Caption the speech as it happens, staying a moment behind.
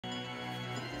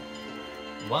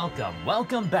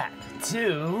Welcome back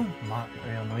to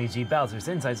Mario & Luigi Bowser's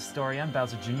Inside Story on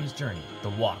Bowser Jr.'s Journey,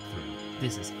 the walkthrough.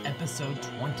 This is episode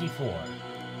 24,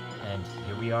 and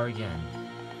here we are again,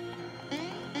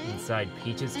 inside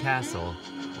Peach's Castle,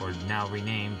 or now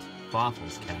renamed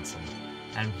Waffles Castle.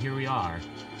 And here we are,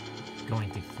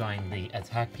 going to find the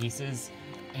attack pieces,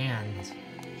 and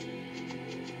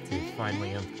to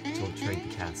finally infiltrate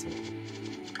the castle.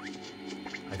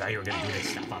 I thought you were gonna do this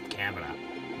stuff off camera.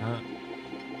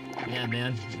 Yeah,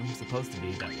 man, I'm supposed to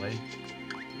be that way.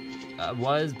 I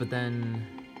was, but then,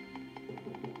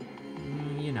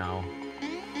 you know,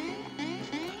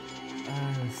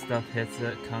 stuff hits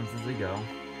it, comes as we go.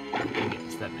 I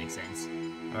guess that makes sense.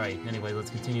 Alright, anyway, let's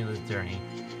continue this journey.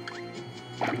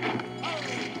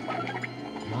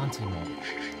 Monty Mole.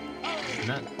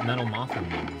 Metal Mothra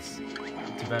moves.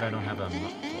 Too bad I don't have a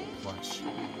plush.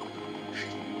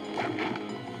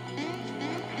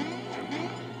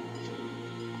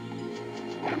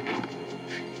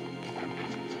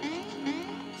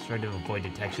 Let's try to avoid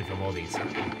detection from all these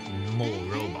mole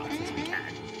robots as we can.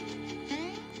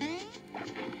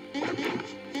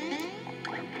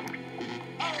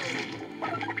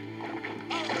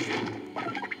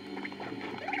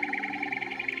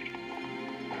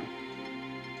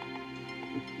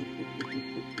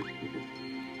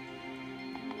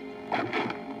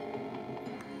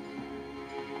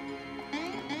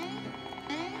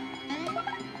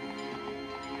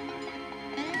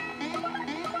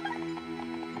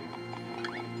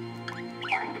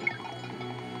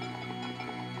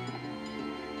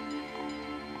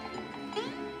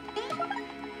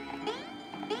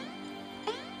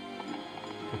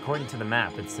 According to the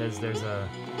map, it says there's an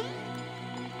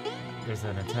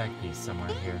attack piece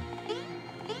somewhere here.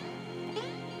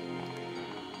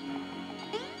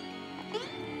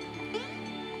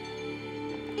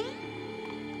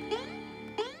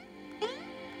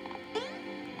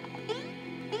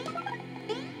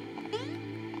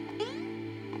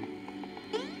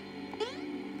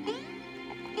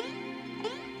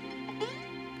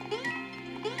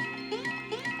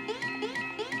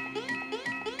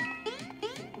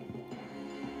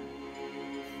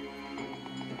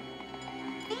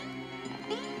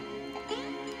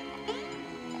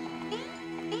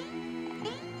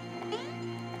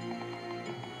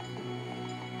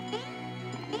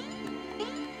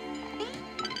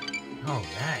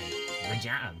 Alright, good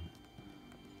job.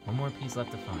 One more piece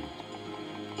left to find.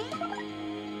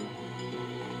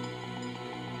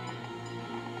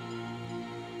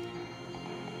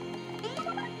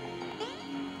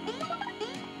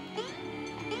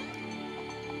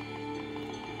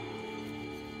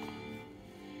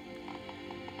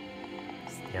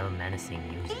 Still menacing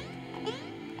music.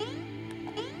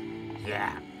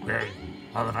 Yeah,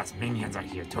 all of us minions are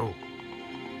here too.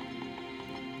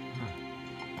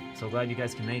 So glad you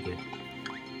guys can make it.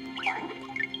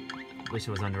 Wish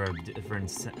it was under a different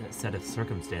set of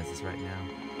circumstances right now.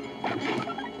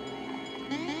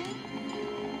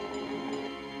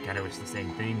 Kinda wish the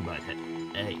same thing, but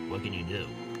hey, what can you do?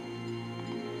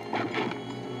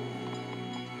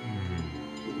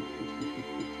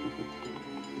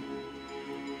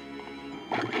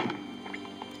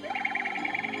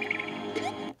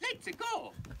 Let's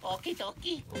go! Okie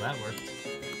dokie. Well, that worked.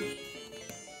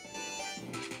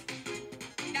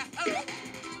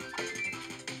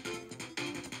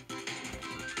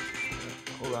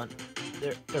 Hold on.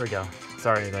 There we go.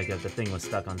 Sorry, like the thing was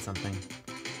stuck on something.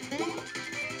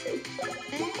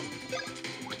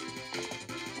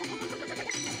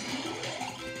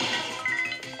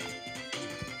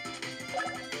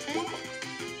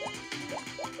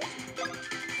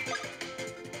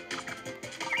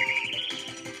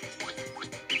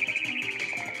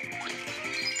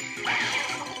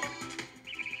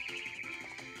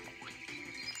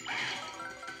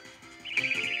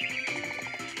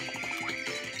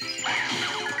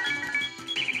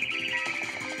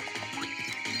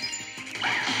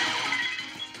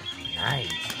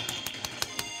 Nice.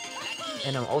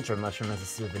 And an Ultra Mushroom as a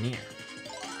souvenir.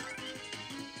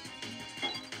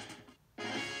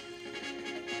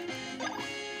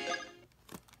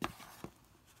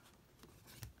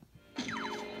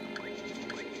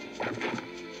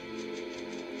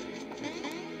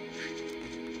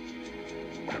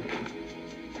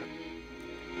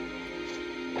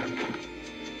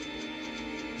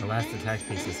 The last attack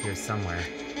piece is here somewhere.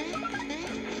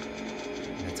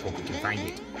 Let's hope we can find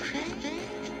it.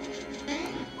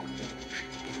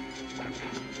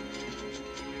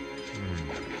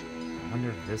 I wonder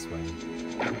if this way.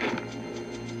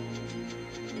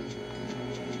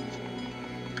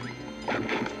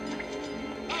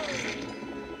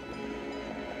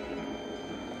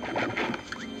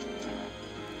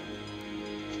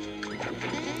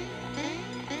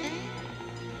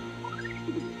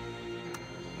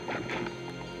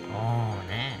 Oh,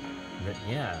 that.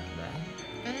 Yeah, that.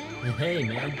 Hey,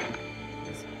 man.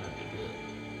 That's pretty good.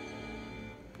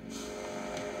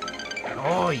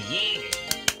 Oh, yeah!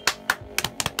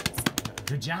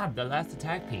 Good job, the last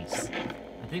attack piece.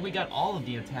 I think we got all of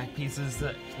the attack pieces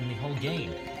in the whole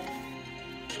game.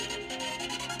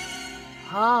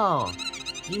 Oh,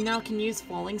 you now can use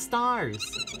falling stars.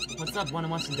 What's up, wanna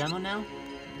watch the demo now?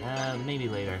 Maybe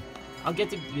later. I'll get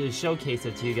to showcase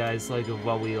it to you guys like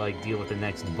while we deal with the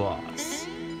next boss.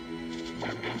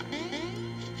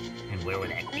 And where would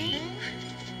that be?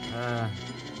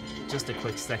 Just a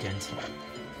quick second.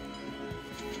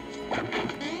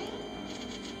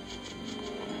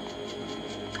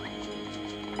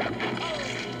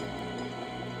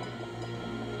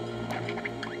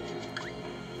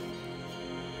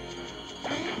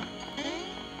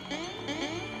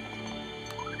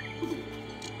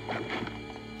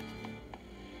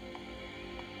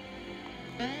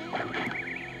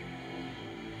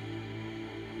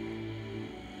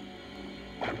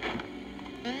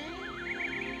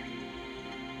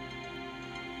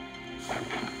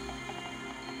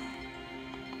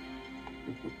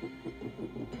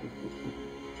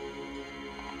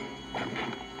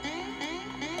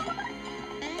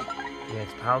 Yeah,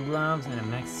 it's Power Gloves and a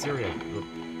Max Cereal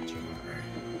jar.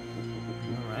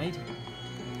 Alright.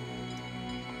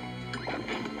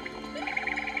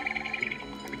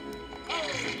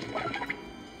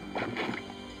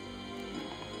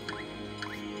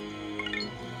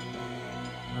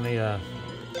 Let me,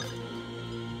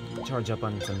 charge up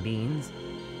on some beans.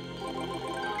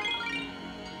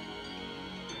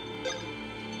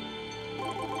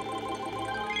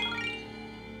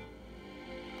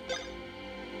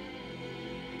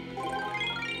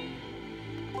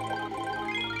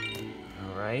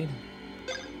 Alright.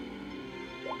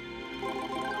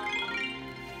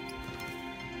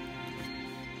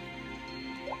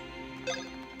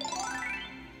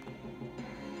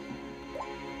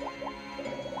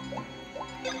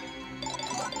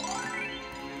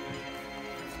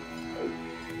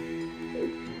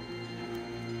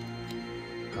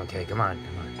 Okay, come on.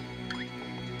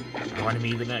 I want to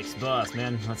meet the next boss,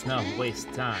 man. Let's not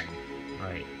waste time.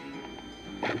 Right.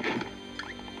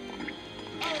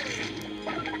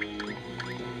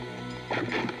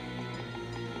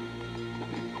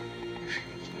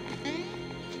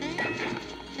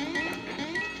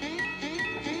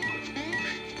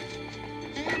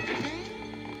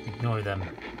 Ignore them.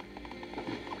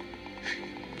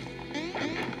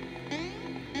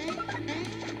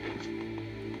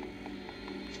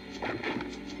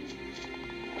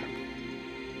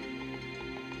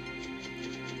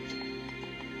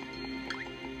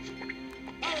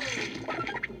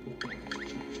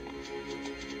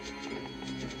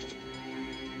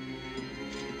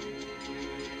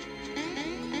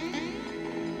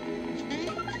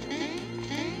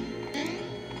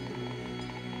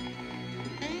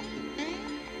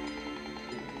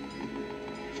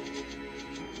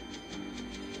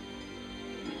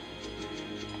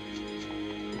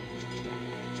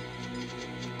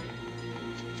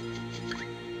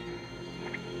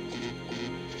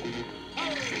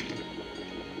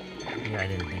 Yeah, I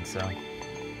didn't think so. Alright.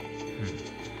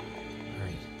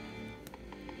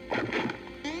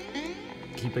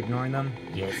 Keep ignoring them?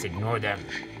 Yes, ignore them.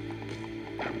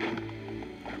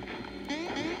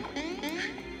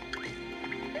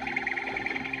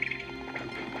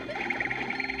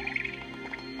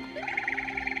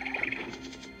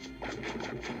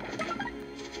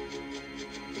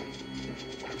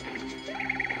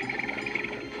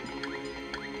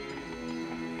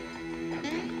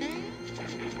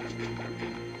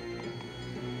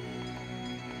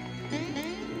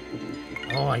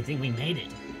 Oh, I think we made it.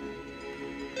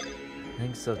 I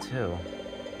think so too.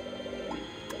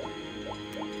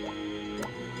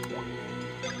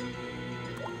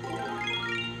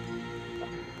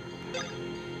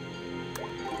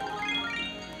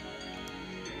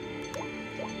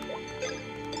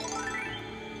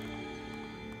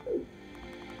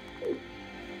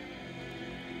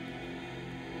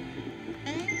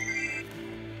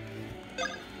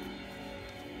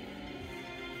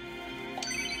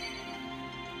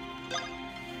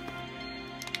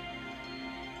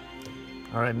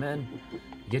 Alright, men,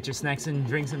 get your snacks and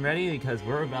drinks and ready because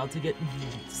we're about to get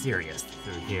serious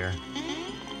through here.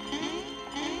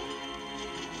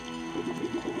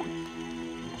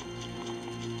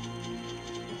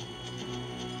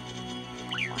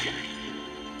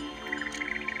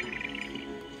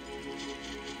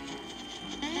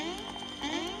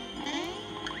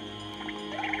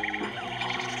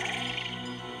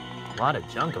 lot of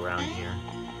junk around here.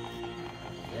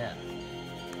 Yeah.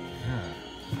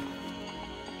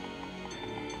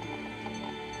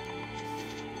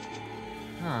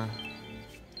 Huh.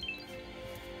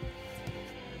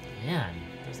 Man,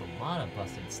 there's a lot of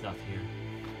busted stuff here.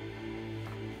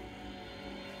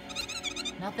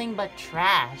 Nothing but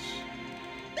trash.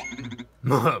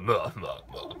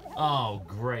 Oh,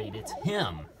 great, it's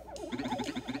him.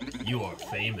 You are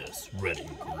famous, Red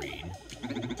and Green.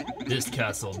 This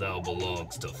castle now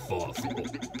belongs to Fossil.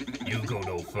 You go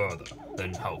no further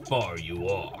than how far you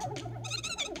are.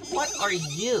 What are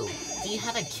you? Do you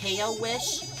have a KO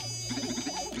wish?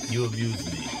 You amuse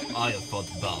me. I have fought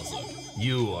Bowser.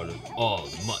 You are all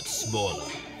much smaller.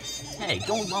 Hey,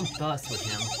 don't lump us with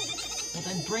him. Well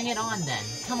then bring it on then.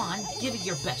 Come on, give it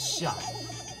your best shot.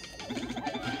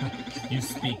 You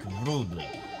speak rudely,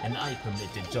 and I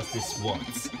permitted just this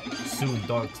once. Soon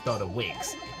Dark Star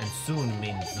awakes, and soon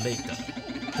means later.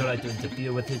 Try to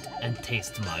interfere with it and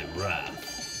taste my wrath.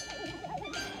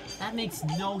 That makes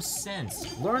no sense.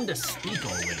 Learn to speak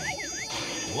already.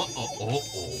 Uh-oh.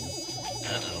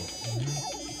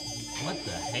 What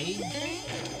the hey?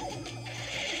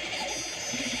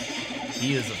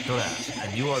 He is a trash,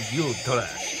 and you are viewed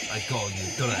trash. I call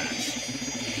you trash.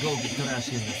 Go be trash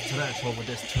in this trash hole with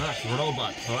this trash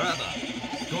robot forever.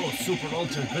 Go super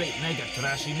ultra great mega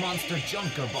trashy monster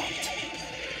junker bot.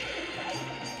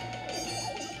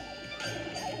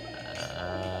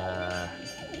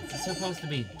 Is this supposed to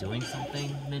be doing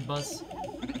something, Midbus?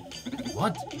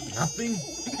 What? Nothing?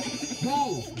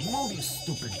 Move, you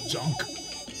stupid junk.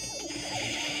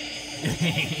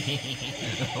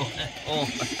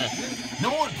 No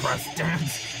one press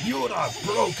dance. You are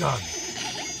broken.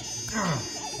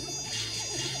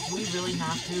 Do we really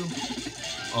have to?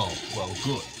 Oh, well,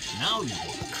 good. Now you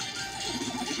work.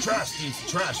 Trash these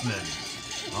trash men.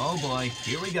 Oh boy,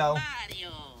 here we go.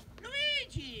 Mario,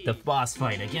 Luigi. The boss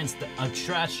fight against a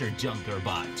trasher junker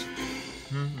bot.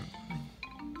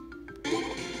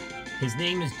 His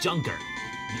name is Junker.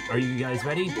 Are you guys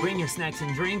ready? Bring your snacks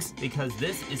and drinks because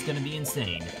this is gonna be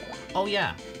insane. Oh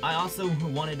yeah, I also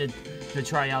wanted to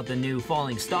try out the new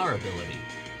Falling Star ability.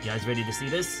 You guys ready to see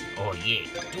this? Oh yeah,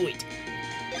 do it.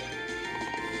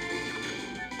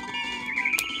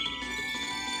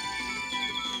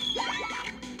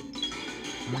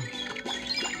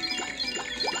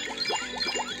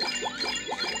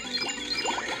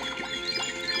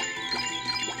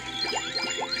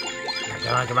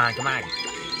 Come on.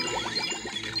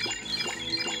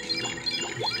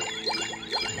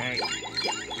 Hey.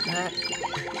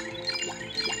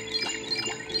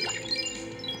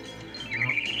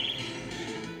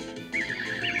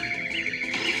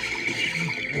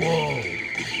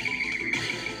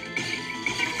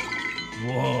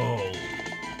 Whoa.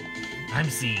 I'm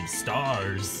seeing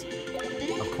stars.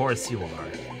 Of course you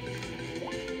are.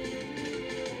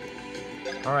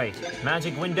 Alright,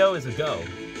 magic window is a go.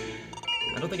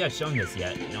 I don't think I've shown this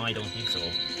yet. No, I don't think so.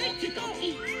 Okie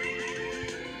dokie.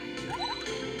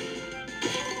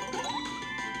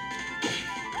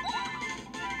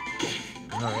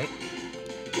 Alright.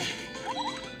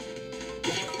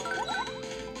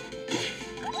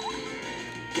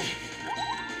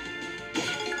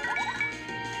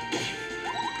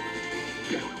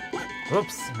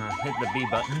 Whoops, hit the B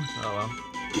button. Oh well.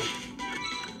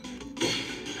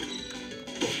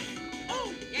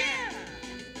 Oh, yeah.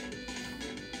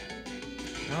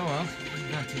 Oh well,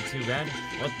 not too bad.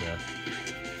 What the?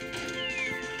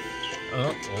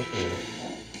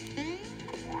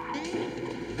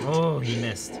 Oh, he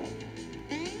missed.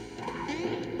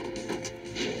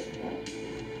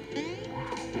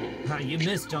 You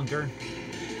missed, Junker.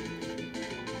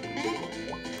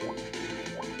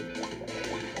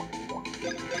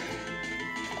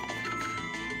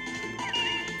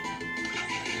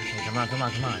 Okay, come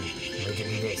on. Look at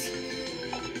me this.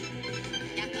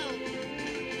 Yahoo.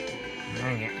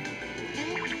 Dang it.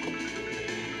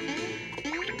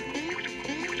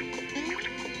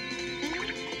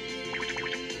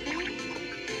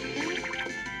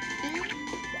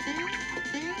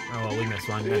 Oh, well, we missed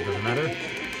one. That doesn't matter.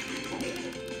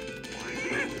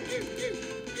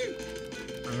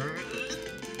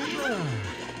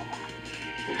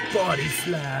 Body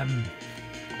slam.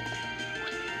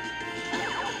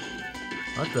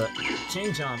 What the?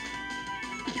 Chain jump.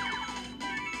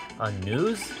 A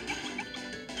news?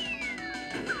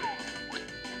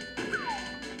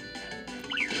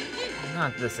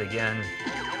 Not this again.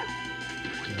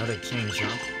 Another chain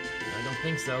jump? I don't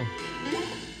think so.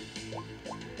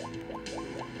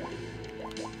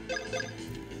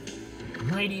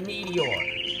 Mighty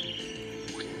Meteor!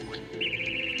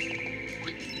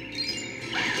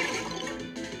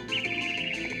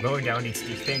 Lower down its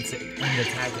defense and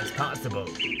attack as possible.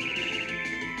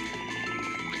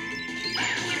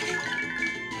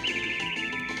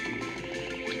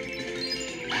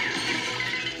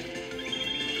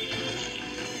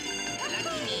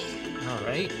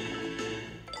 Alright.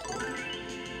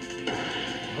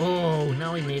 Oh,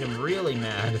 now we made him really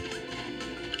mad.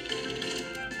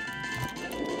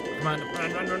 Come on,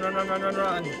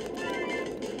 run.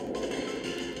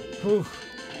 Whew.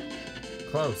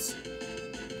 Close.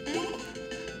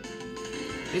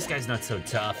 This guy's not so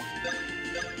tough.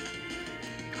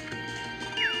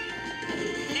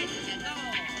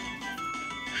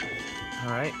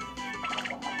 Alright.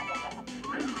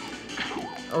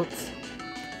 Oops.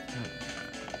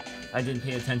 I didn't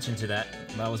pay attention to that.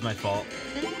 That was my fault.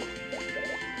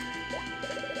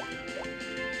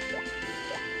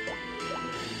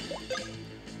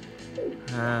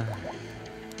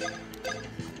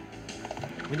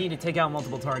 We need to take out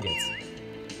multiple targets.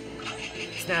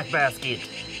 Snack basket.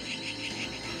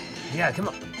 Yeah, come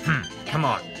on. Come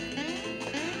on.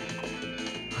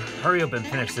 Hurry up and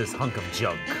finish this hunk of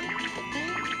junk.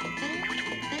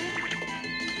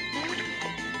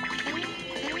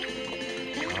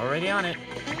 Already on it.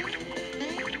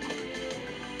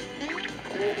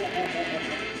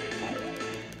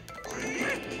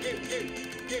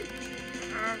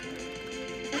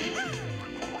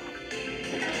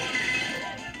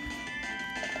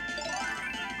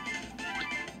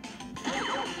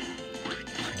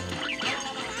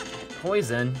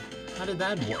 Poison? How did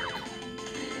that work?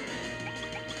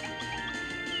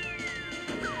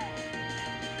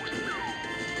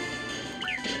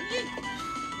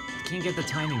 Can't get the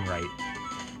timing right.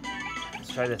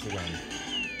 Let's try this again.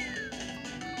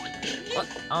 What?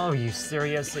 Oh, are you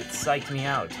serious? It psyched me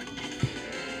out.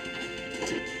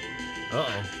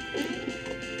 Uh-oh.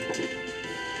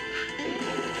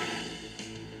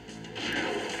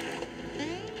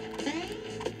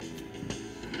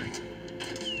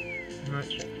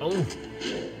 Oh!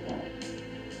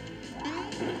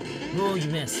 Oh, you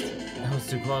missed. That was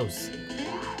too close.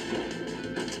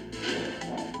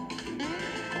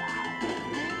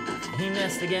 He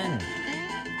missed again.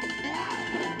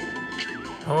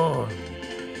 Oh.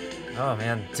 Oh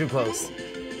man, too close.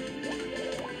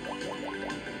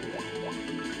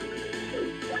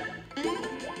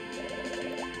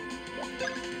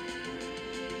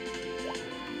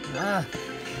 Ah,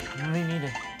 I really need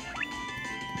it.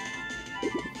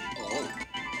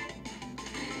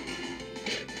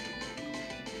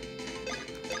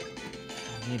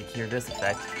 I need to cure this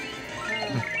effect.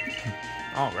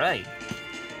 All right.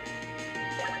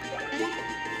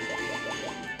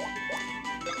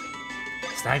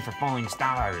 It's time for falling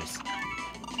stars.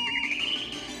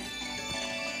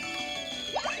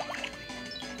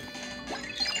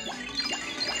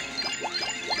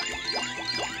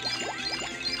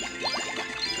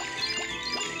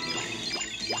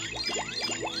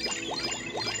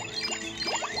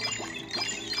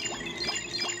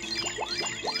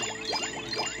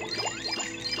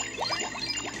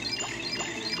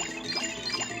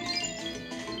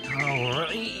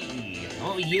 Alright.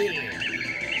 Oh yeah.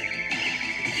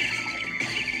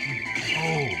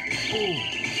 Oh.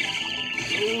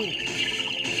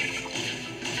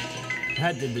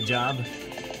 That did the job.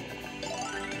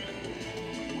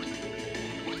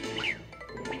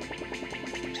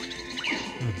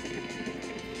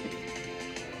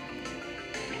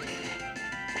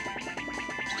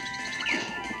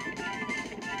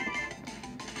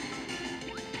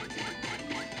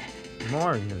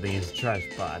 More of these trash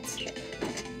bots.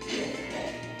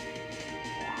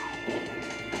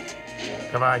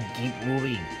 Come on, keep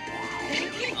moving.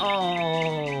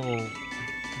 Oh.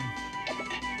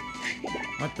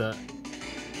 What the?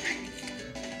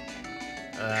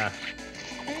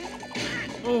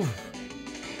 Oof.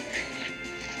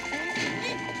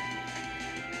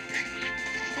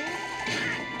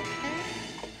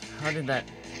 How did that?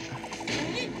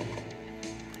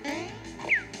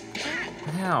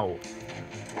 How?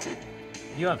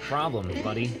 You have problems,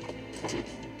 buddy.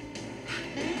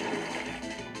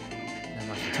 Not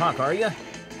much to talk, are you?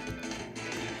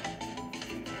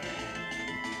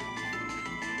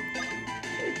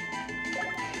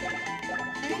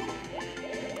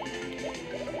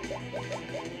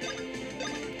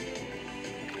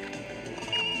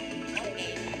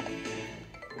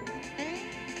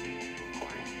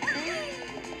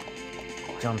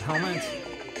 Jump helmet.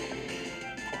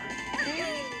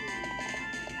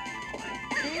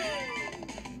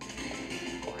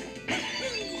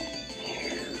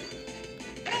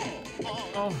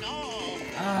 Oh.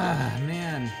 Ah,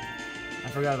 man. I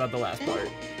forgot about the last part.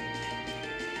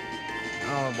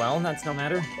 Oh, well, that's no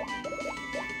matter.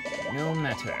 No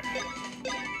matter.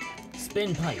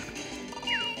 Spin pipe.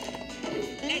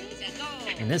 Let's go.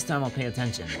 And this time I'll pay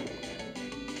attention.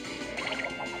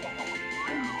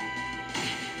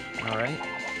 Alright.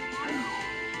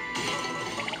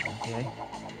 Okay.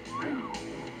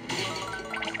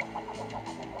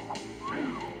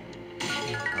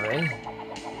 Alright.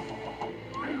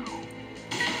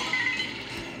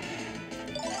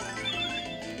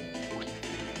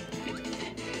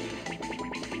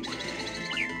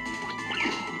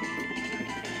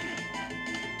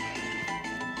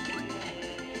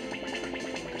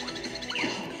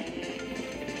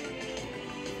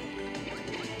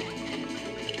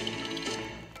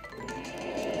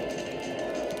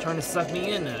 Trying to suck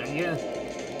me in, are you?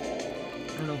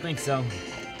 I don't think so.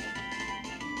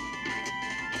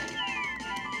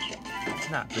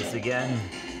 Not this again.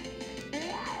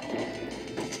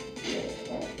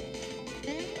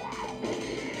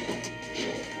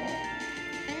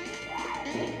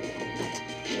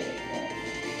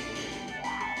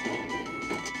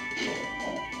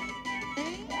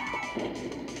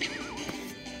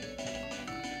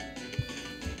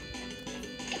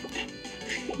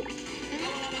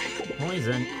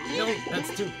 Poison? No,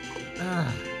 that's too...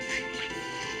 Ah.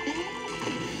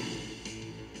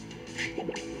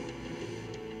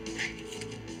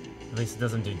 At least it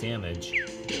doesn't do damage.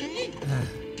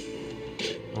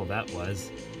 Well, that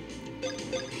was.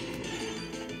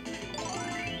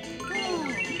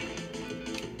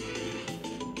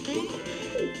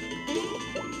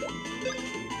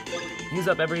 Use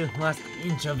up every last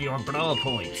inch of your brawl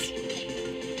points.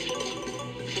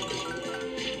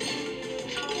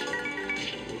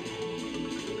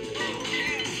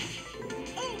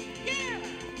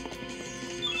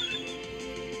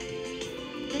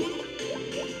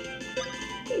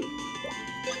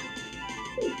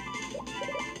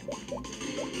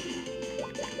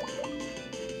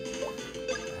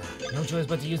 No choice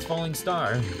but to use Falling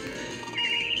Star.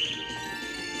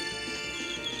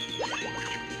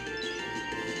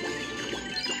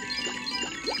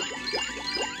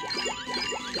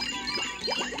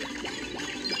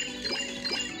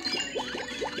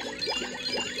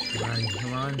 Come on,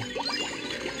 come on.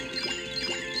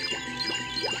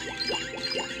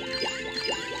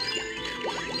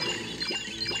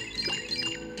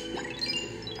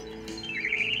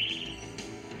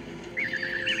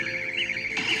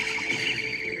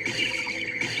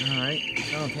 Alright,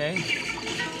 okay.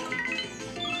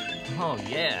 Oh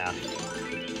yeah.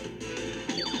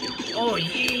 Oh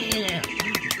yeah!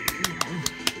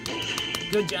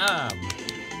 Good job!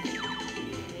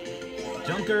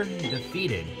 Junker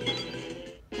defeated.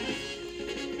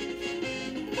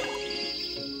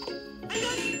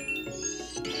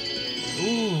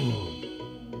 Ooh!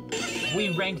 We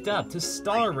ranked up to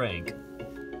star rank.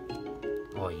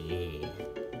 Oh yeah.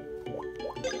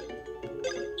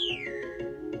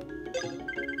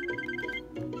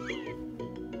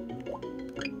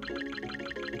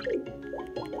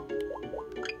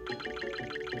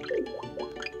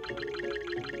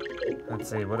 Let's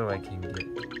see, what do I can get?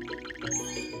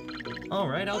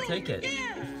 Alright, I'll take it.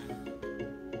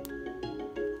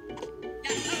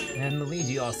 And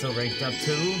Luigi also ranked up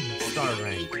to star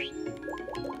rank.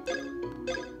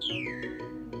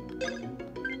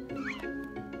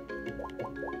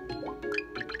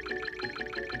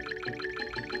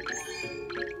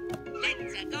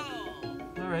 Let's go.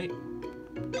 Alright.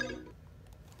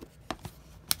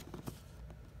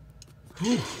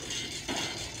 Whew.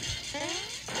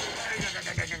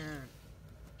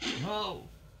 Whoa.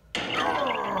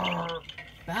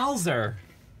 Bowser!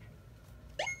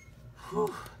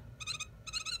 Whew.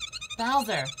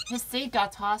 Bowser, his seed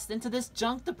got tossed into this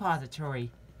junk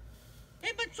depository.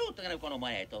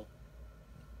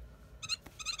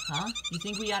 Huh? You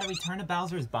think we ought to return to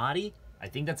Bowser's body? I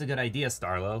think that's a good idea,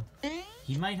 Starlo.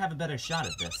 He might have a better shot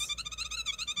at this.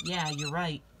 Yeah, you're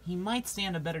right. He might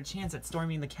stand a better chance at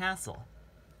storming the castle.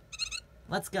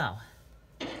 Let's go.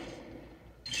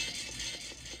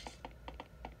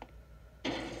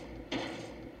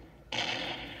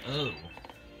 Oh.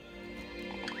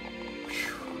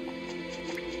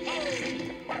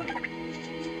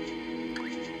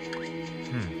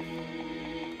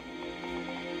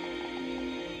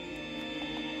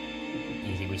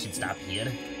 You think we should stop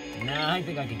here? Nah, I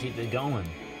think I can keep it going.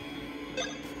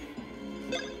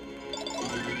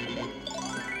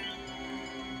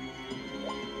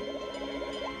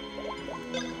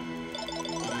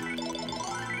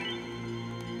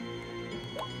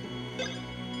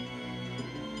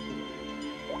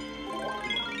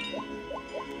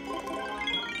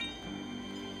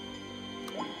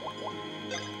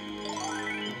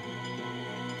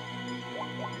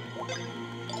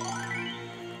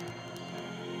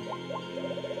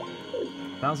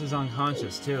 Bowser's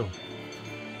unconscious, too.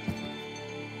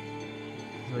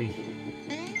 Really,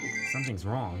 something's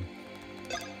wrong.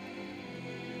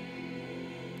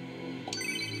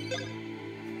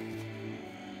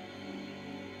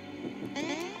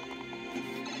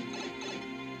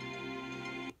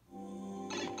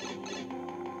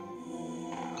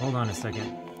 Hold on a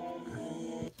second.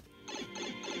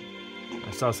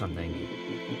 I saw something.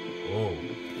 Oh,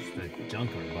 it's the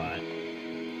Junker Bot.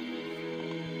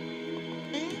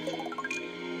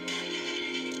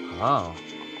 Oh,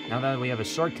 now that we have a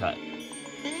shortcut.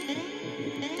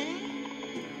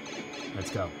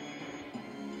 Let's go.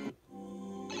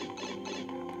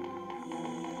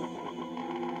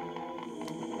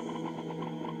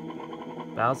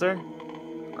 Bowser?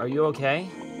 Are you okay?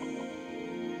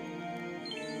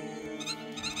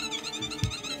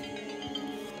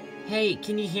 Hey,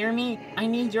 can you hear me? I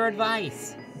need your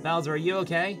advice. Bowser, are you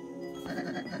okay?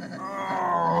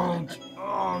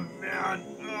 Oh man,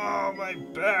 oh my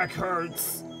back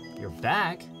hurts. Your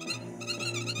back?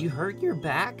 You hurt your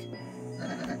back?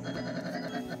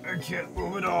 I can't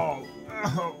move at all.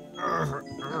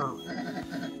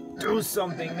 Do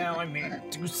something now, I mean,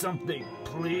 do something,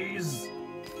 please.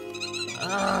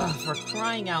 Ugh, for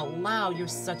crying out loud, you're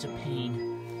such a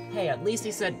pain. Hey, at least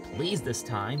he said please this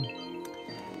time.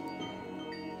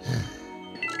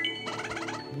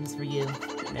 News for you.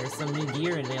 There's some new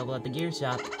gear available at the gear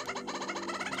shop.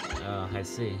 Oh, I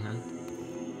see, huh?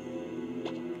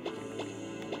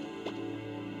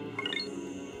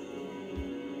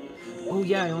 Oh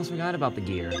yeah, I almost forgot about the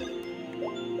gear.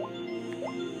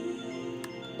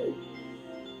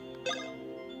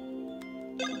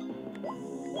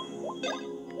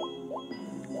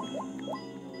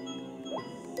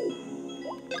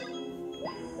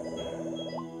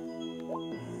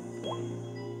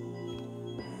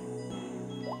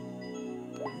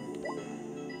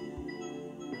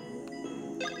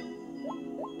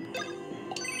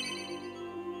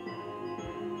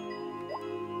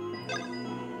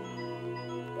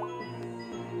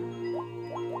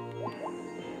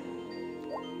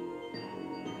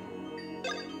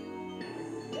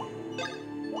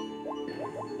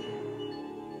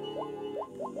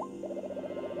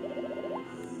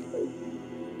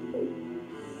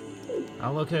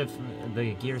 I'll look at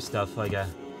the gear stuff like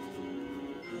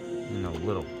in a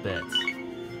little bit.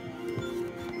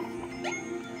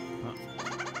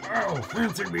 Oh,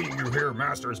 fancy meeting you here,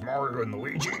 Masters Mario and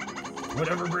Luigi.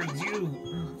 Whatever brings you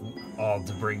all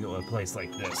to bring to a place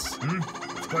like this?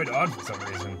 It's quite odd for some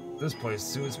reason. This place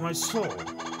suits my soul.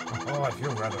 Oh, I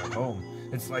feel rather at home.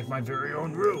 It's like my very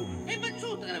own room.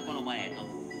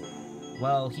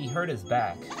 Well, he hurt his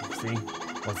back, see?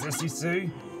 What's this you say?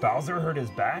 Bowser hurt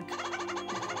his back?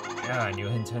 Yeah, and you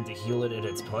intend to heal it at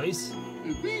its place?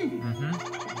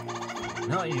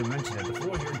 Now that you mention it, the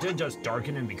floor here did just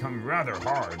darken and become rather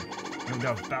hard. No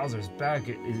doubt Bowser's back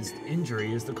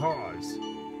injury is the cause.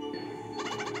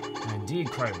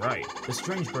 Indeed, quite right. The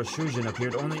strange protrusion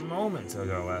appeared only moments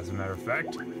ago, as a matter of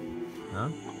fact. Huh?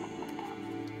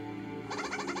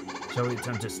 Shall we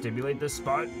attempt to stimulate this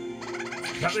spot?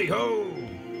 Tally-ho!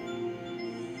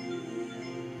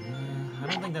 I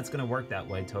don't think that's gonna work that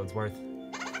way, Toadsworth.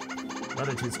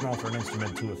 Rather too small for an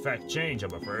instrument to effect change,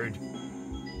 I'm afraid.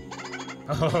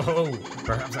 Oh,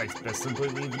 perhaps I best simply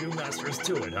leave you masters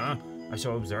to it, huh? I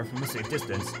shall observe from a safe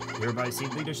distance, hereby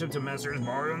cede leadership to Masters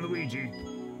Mario and Luigi.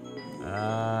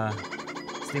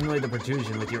 Stimulate the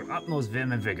protrusion with your utmost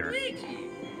vim and vigor.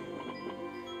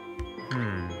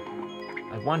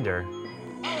 I wonder.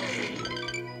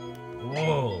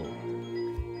 Whoa!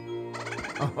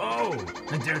 Oh,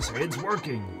 I dare say it's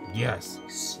working. Yes,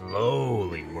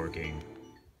 slowly working.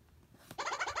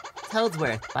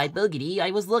 Toadsworth, by Boogity,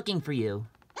 I was looking for you.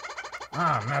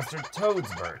 Ah, Master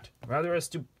Toadsworth. Rather us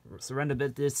to surrender a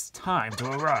bit this time to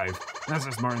arrive.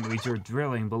 Masters Mario and Luigi are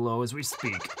drilling below as we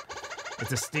speak.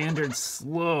 It's a standard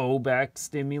slow back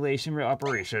stimulation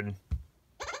operation.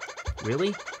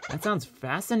 Really? That sounds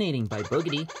fascinating, by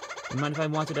Boogity. You mind if I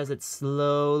watch it as it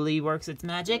slowly works its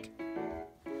magic?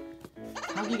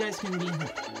 How you guys can be...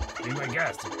 Be my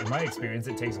guest. In my experience,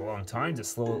 it takes a long time to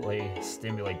slowly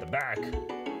stimulate the back.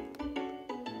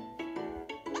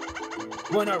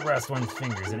 Why not rest one's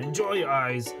fingers and enjoy your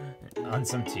eyes on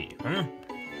some tea, huh?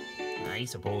 I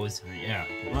suppose. Yeah,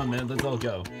 come on man, let's all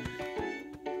go.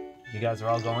 You guys are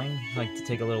all going? Like to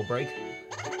take a little break?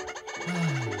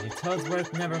 Your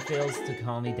Toadsworth never fails to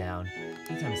calm me down.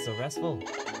 Tea time is so restful.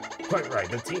 Quite right,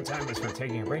 the tea time is for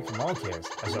taking a break from all cares.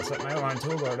 I shall set my alarm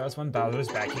to alert us when Bowser's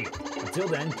back here. Until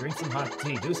then, drink some hot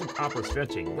tea, do some proper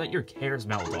stretching, let your cares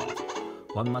melt off.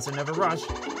 One mustn't never rush.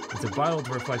 It's vital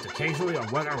to reflect occasionally on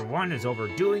whether one is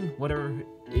overdoing whatever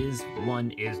is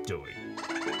one is doing.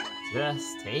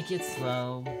 Just take it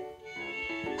slow.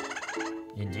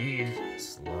 Indeed,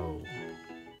 slow.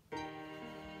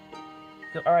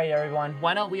 All right, everyone.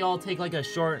 Why don't we all take like a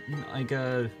short, like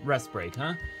a rest break,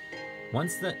 huh?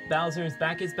 Once the Bowser's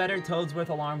back is better, Toadsworth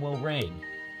alarm will ring.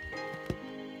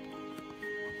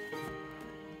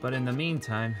 But in the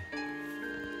meantime,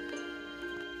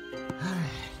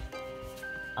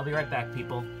 I'll be right back,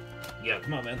 people. yeah,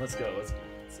 come on, man, let's go. Let's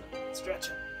stretch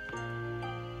it.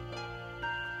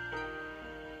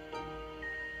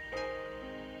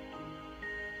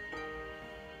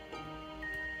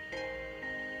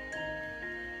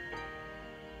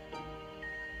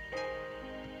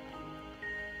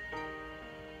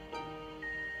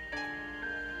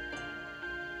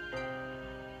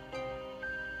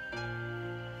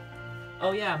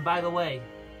 Oh yeah, and by the way,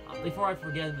 before I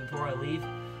forget, before I leave,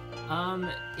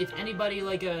 if anybody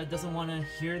like doesn't want to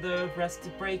hear the rest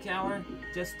break hour,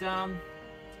 just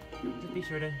be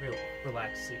sure to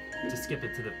relax. Just skip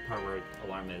it to the part where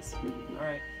alarm is. All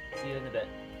right, see you in a bit.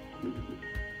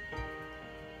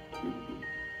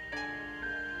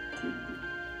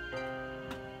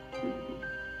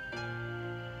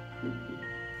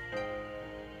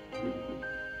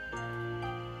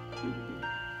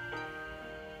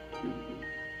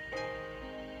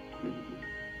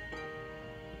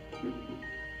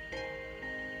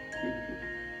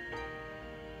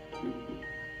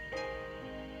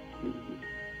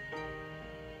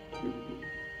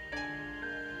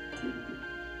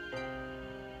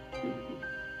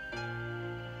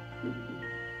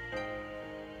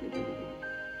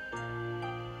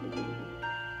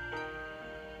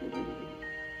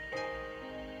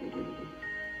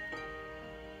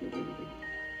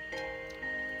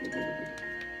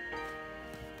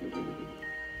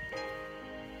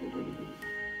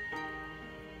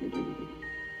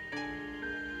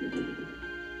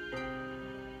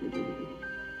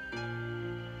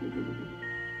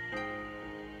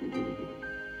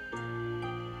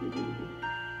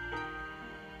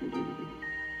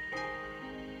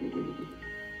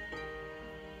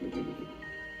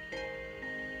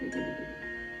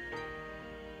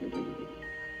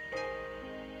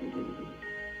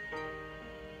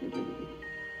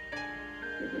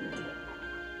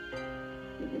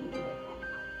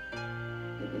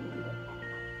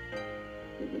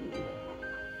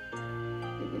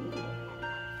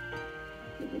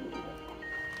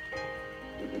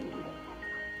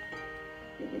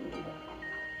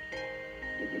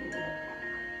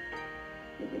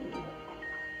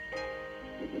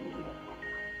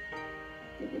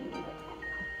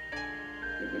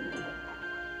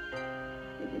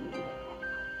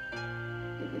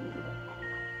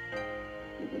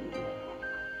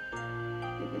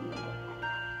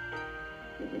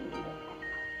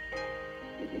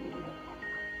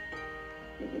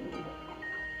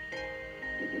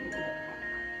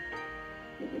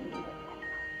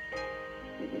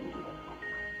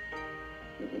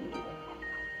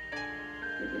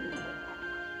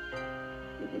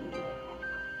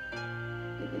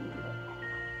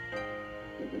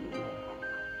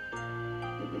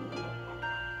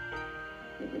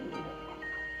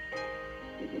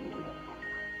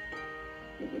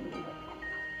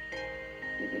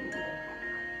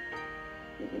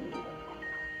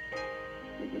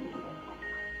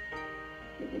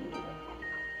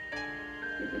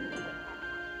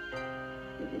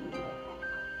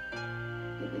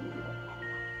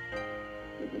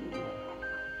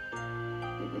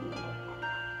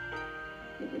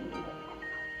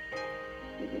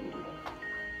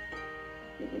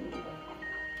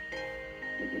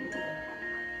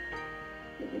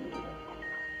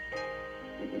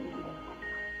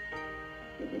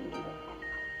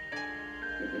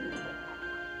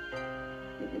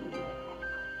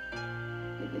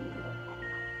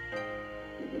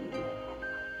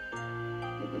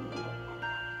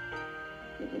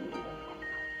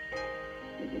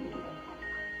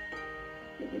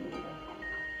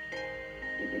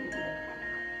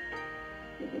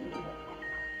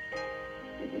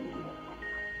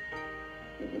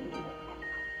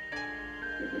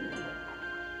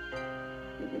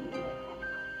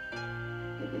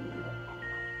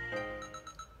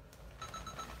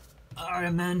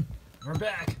 Alright, men, we're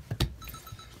back.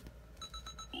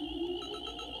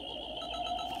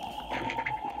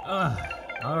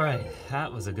 Alright,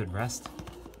 that was a good rest.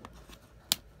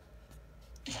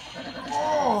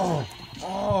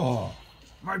 Oh,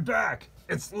 my back,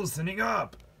 it's loosening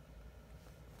up.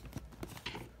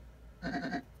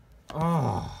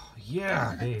 Oh,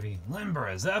 yeah, baby, limber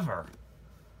as ever.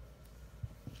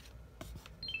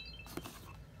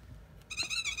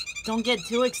 Don't get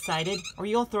too excited, or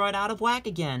you'll throw it out of whack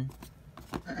again.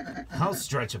 I'll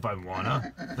stretch if I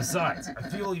wanna. Besides, I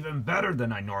feel even better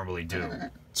than I normally do.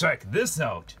 Check this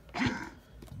out.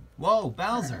 Whoa,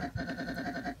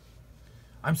 Bowser.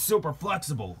 I'm super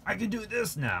flexible. I can do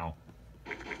this now.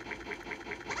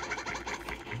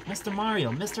 Mr.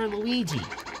 Mario, Mr. Luigi.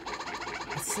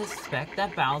 I suspect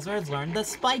that Bowser has learned the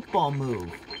Spike Ball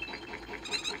move.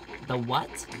 The what?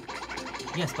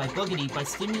 Yes, by Boogity, by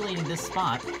stimulating this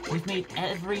spot, we've made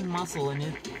every muscle in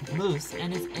it loose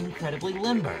and is incredibly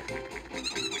limber.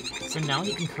 So now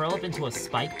he can curl up into a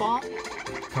spike ball?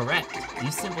 Correct.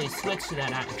 You simply switch to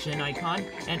that action icon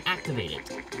and activate it.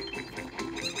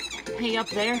 Hey up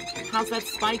there, how's that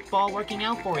spike ball working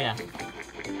out for you?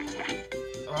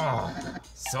 Oh,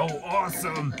 so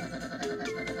awesome!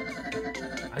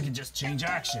 I can just change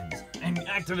actions and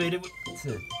activate it with...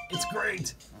 It's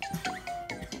great!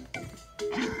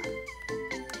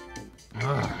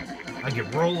 I can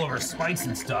roll over spikes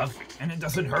and stuff, and it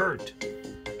doesn't hurt.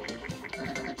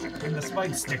 And the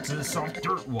spikes stick to the soft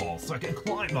dirt wall, so I can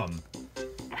climb them.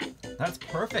 That's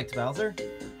perfect, Bowser.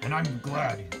 And I'm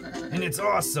glad. And it's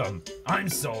awesome. I'm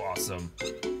so awesome.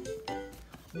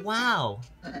 Wow.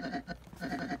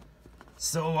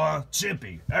 So,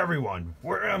 Chippy, everyone,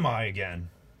 where am I again?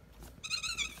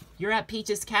 You're at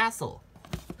Peach's castle.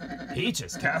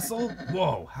 Peach's castle?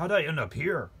 Whoa, how'd I end up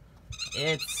here?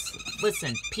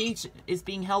 Listen, Peach is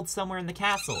being held somewhere in the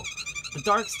castle. The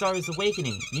Dark Star is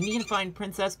awakening. You need to find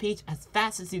Princess Peach as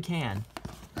fast as you can.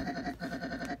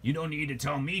 You don't need to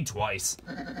tell me twice.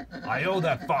 I owe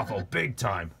that Fafo big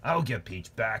time. I'll get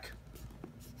Peach back.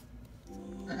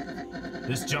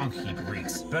 This junk heap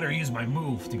reeks. Better use my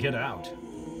move to get out.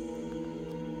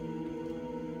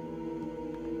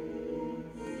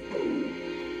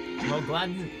 Well,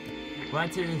 glad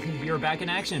to you're back in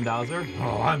action, Bowser.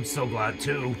 Oh, I'm so glad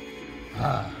too.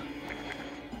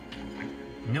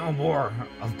 No more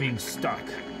of being stuck.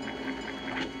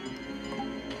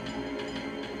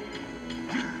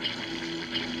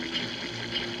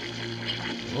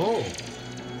 Oh.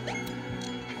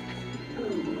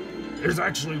 There's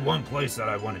actually one place that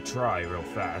I want to try real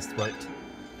fast, but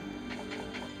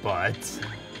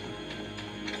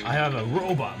I have a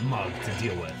robot mug to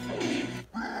deal with.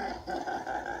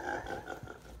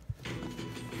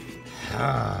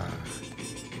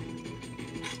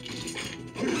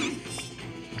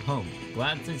 Oh,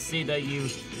 glad to see that you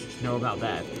know about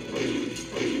that.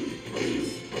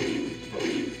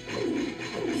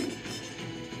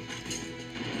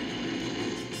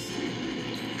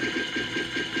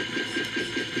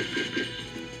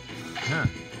 Huh.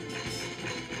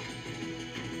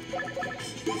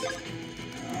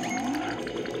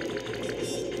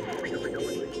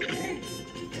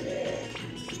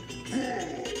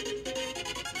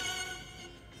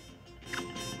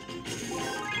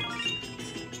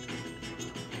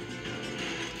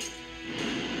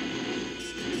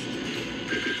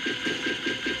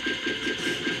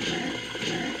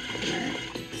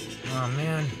 Oh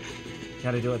man,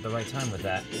 gotta do it at the right time with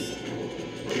that.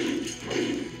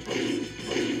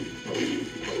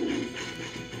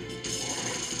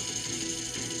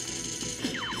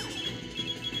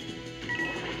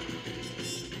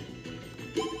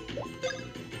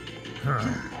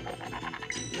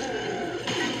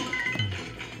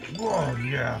 Whoa,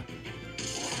 yeah.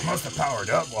 Must have powered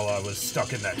up while I was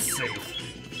stuck in that safe.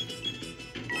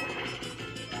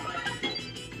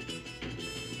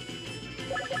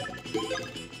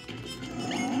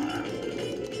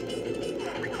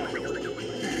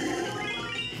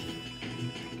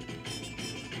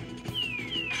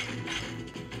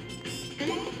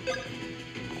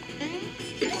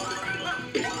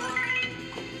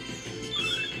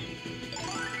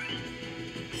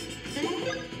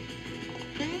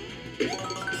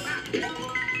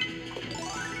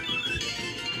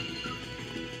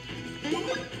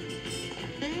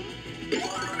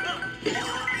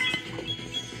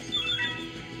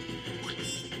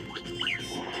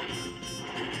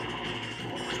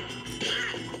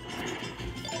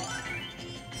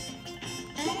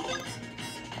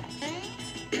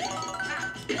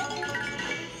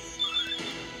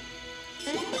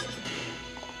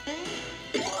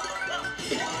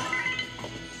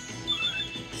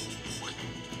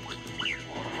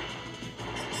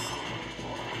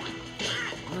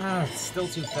 It's still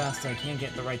too fast, I can't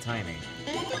get the right timing.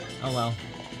 Oh well.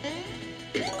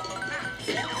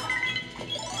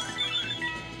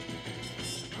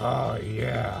 Oh,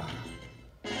 yeah.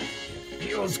 It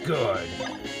feels good.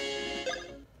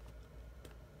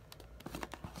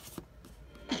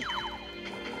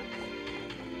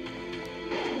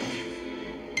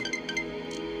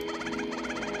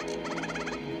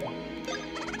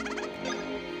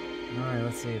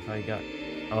 see if I got...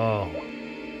 Oh.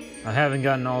 I haven't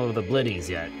gotten all of the blitties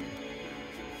yet.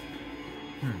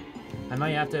 I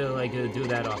might have to, like, do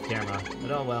that off camera,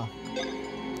 but oh well.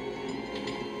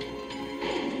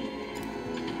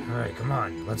 Alright, come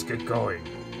on, let's get going.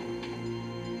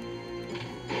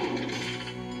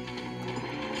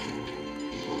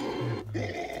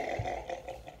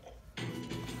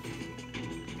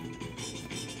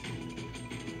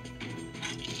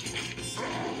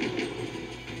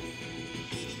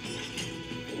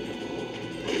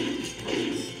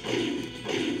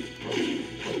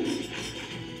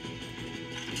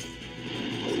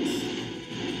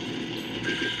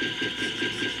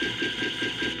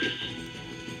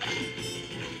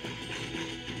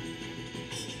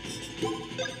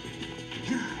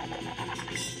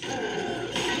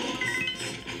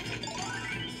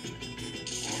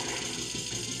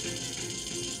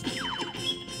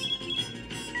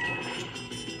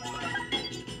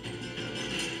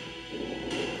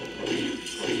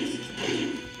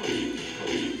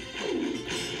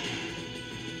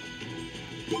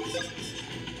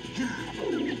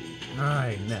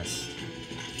 I missed.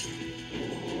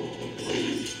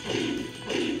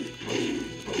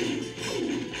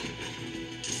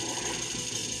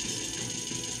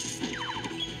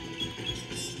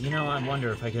 You know, I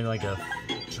wonder if I could, like, a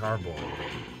charball.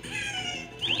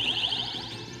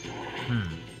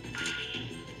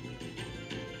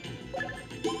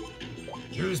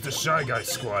 Use the Shy Guy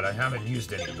squad. I haven't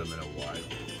used any of them in a while.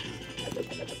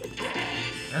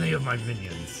 Any of my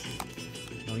minions.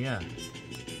 Oh, yeah.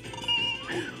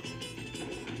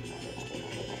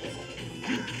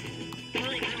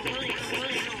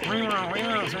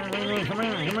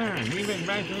 Come on. You've been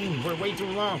backing for way too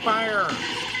long. Fire!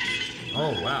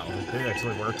 Oh, wow. That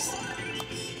actually works.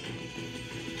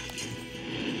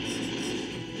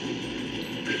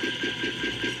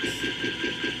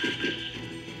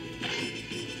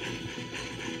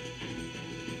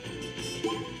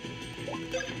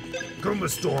 Goomba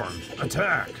Storm,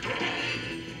 attack!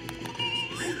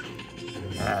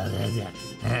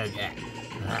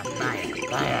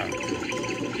 Fire!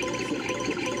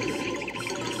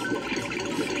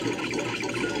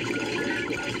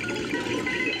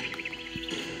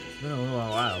 It's been a little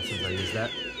while since I used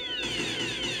that.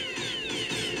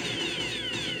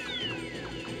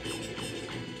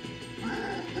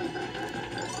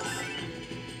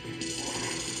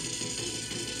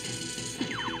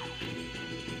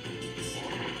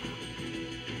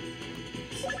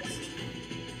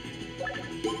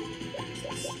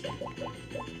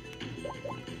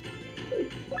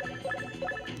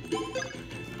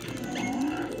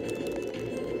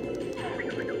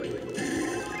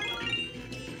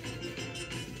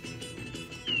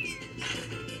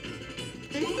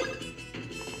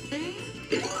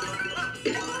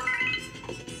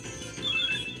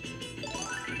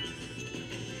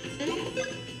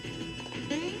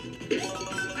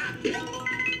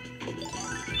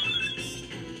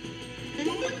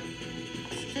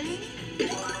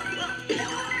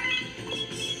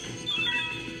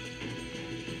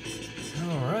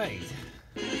 Alright.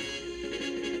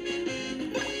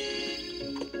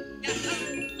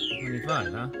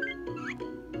 25, huh?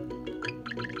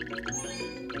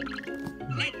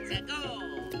 Let's go.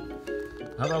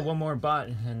 How about one more bot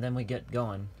and then we get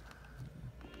going?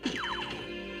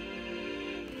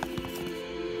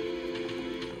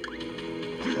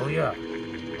 Oh yeah,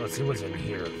 let's see what's in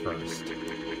here first.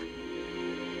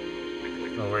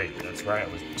 Oh wait, that's right,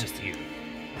 I was just here.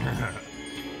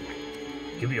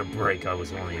 Give me a break, I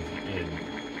was only in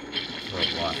for a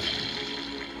while.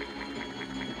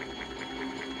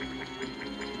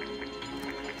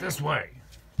 This way.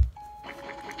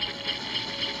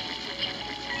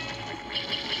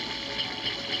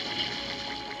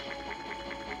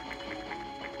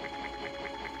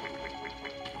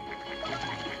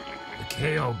 The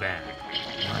KO band.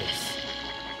 Nice.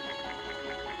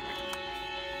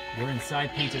 We're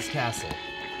inside Peach's castle.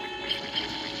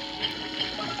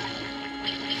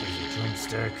 There's a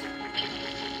drumstick.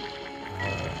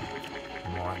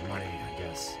 More money, I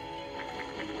guess.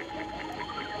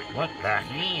 What the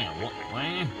hell? What?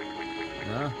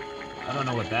 I don't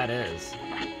know what that is.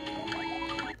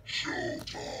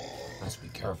 Must be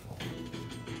careful.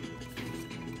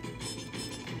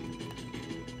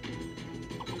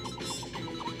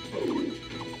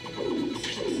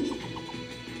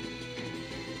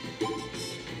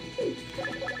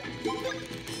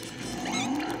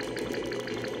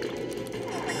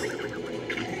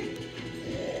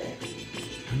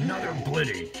 Another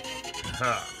Blitty.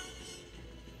 Ha.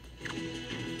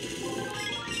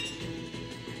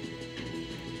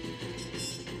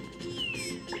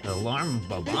 Alarm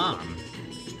bomb.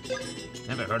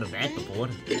 Never heard of that before.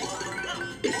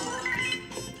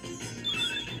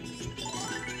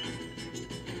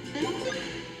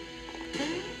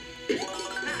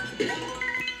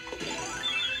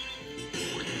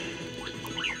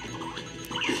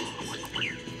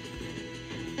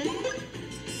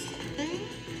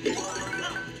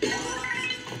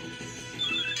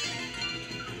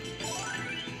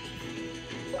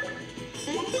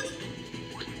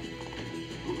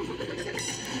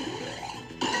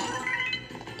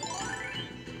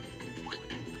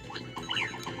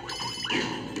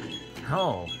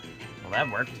 Oh, well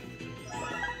that worked.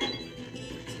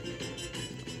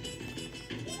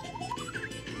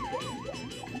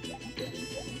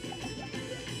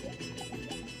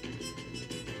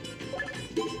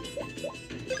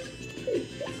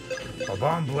 A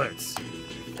bomb blitz.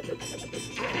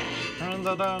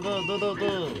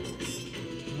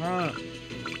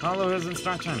 Follow his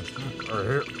instructions.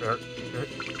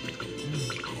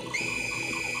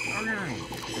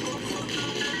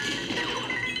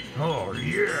 Oh,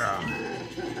 yeah.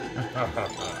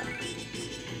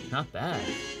 Not bad.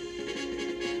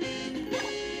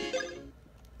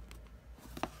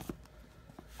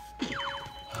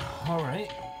 Alright,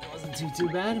 that wasn't too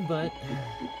bad, but...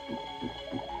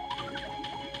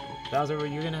 Bowser,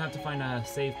 you're gonna have to find a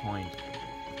save point.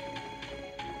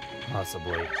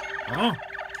 Possibly. Huh?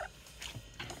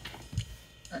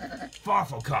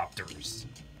 Foffelcopters.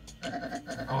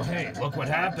 Oh, hey, look what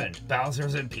happened.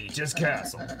 Bowser's in Peach's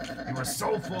castle. You were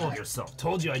so full of yourself.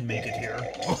 Told you I'd make it here.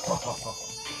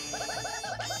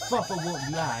 Papa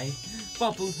won't lie.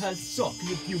 Papa has shock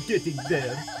with you getting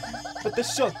there. But the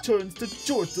shock turns to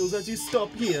chortles as you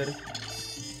stop here.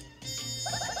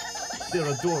 There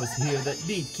are doors here that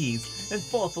need keys, and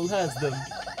Fawful has them.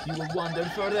 You will wander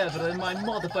forever in my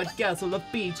modified castle of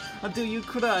Peach until you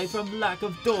cry from lack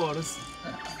of doors.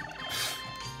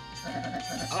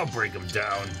 I'll break him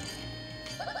down.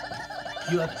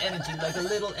 You have energy like a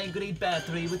little angry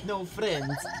battery with no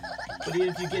friends. But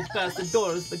if you get past the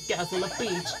doors, the castle of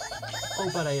Peach. Oh,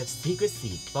 but I have secret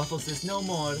seat. Waffle says no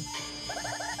more.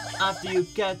 After you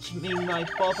catch me, my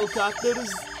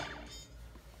Fawfulcopters.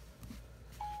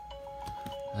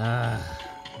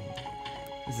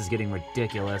 This is getting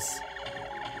ridiculous.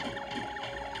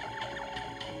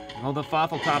 Well, the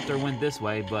Foffelcopter went this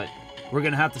way, but we're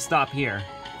gonna have to stop here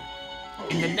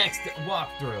in the next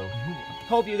walkthrough.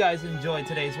 Hope you guys enjoyed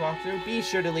today's walkthrough. Be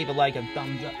sure to leave a like and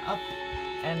thumbs up,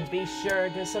 and be sure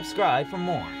to subscribe for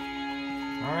more.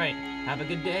 Alright, have a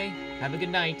good day, have a good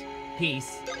night.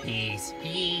 Peace. Peace.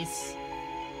 Peace.